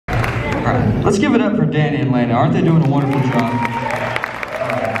Alright, let's give it up for Danny and Lana. Aren't they doing a wonderful job?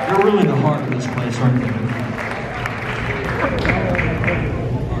 They're really the heart of this place, aren't they?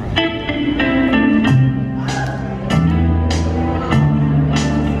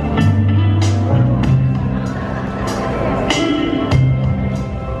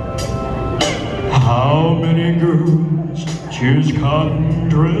 How many girls choose cotton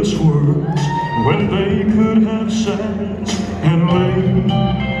dress words when they could have satin and lace,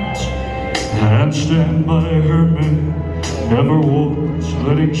 and stand by her man, never once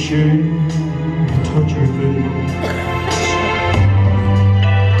letting shame touch her face?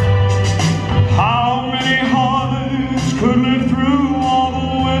 How many hearts could live through all the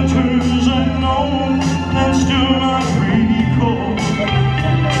winters and know and still not recall?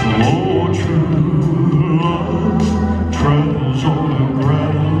 Oh, true love travels on a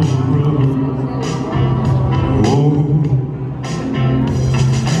gravel road. Oh,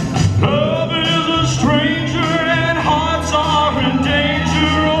 love is a stranger and hearts are in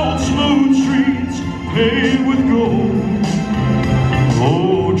danger. Old smooth streets paved with gold.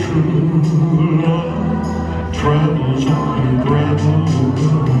 Oh, true love travels on a gravel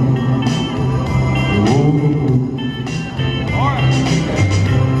road. Oh.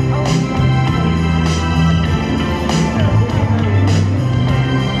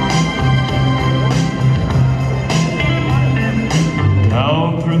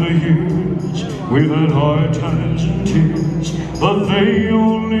 Through the years, we've had hard times and tears, but they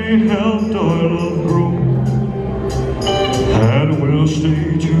only helped our love grow. And we'll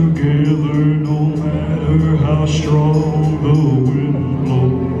stay together no matter how strong the wind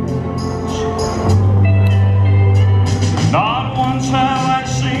blows. Not once have I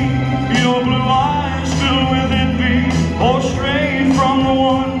seen your blue eyes filled with envy or strayed from the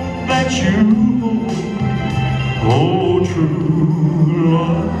one that you hold. Oh, true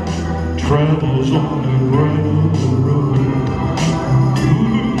love travels on a gravel road.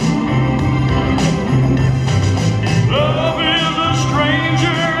 Love is a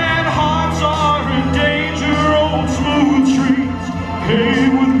stranger and hearts are in danger. Old smooth streets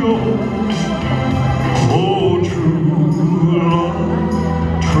paved with gold. Oh, true love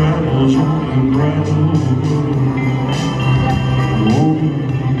travels on a gravel road. Oh,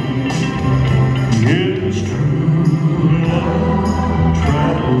 it's true love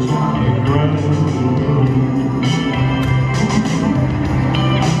travels on a gravel road.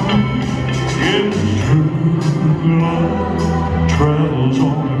 It's true love travels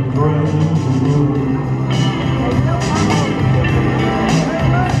on a gravel road.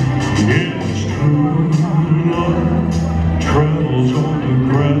 It's true love travels on a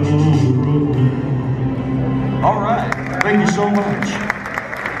gravel road. All right, thank you so much.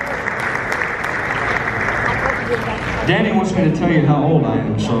 Danny wants me to tell you how old I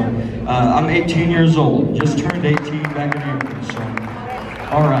am, so I'm 18 years old. Just turned 18 back in April, so.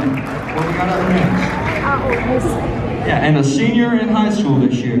 All right, what we got up next? Yeah, and a senior in high school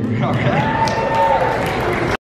this year. All right.